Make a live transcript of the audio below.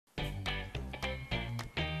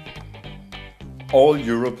All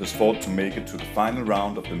Europe has fought to make it to the final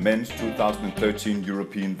round of the men's 2013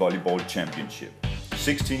 European Volleyball Championship.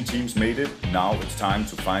 16 teams made it, now it's time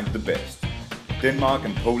to find the best. Denmark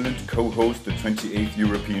and Poland co-host the 28th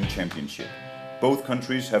European Championship. Both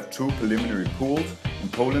countries have two preliminary pools. In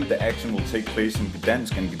Poland the action will take place in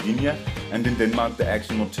Gdansk and Gdynia, and in Denmark the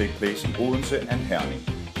action will take place in Odense and Herning.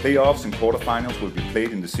 Playoffs and quarterfinals will be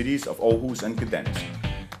played in the cities of Aarhus and Gdansk.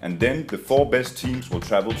 And then the four best teams will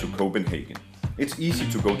travel to Copenhagen. It's easy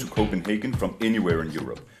to go to Copenhagen from anywhere in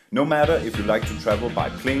Europe, no matter if you like to travel by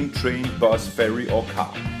plane, train, bus, ferry or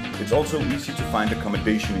car. It's also easy to find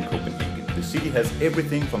accommodation in Copenhagen. The city has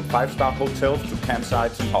everything from 5-star hotels to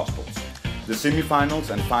campsites and hostels. The semi-finals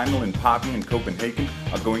and final in Parken in Copenhagen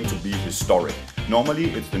are going to be historic. Normally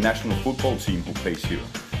it's the national football team who plays here,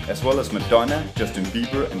 as well as Madonna, Justin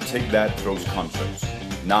Bieber and Take That throws concerts.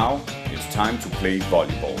 Now it's time to play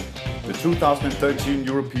volleyball. The 2013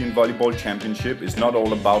 European Volleyball Championship is not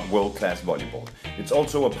all about world-class volleyball. It's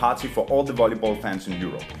also a party for all the volleyball fans in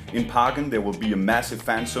Europe. In Parken there will be a massive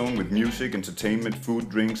fan zone with music, entertainment, food,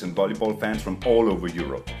 drinks and volleyball fans from all over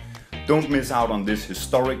Europe. Don't miss out on this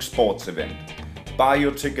historic sports event. Buy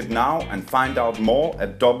your ticket now and find out more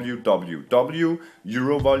at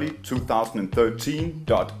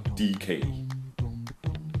www.eurovolley2013.dk.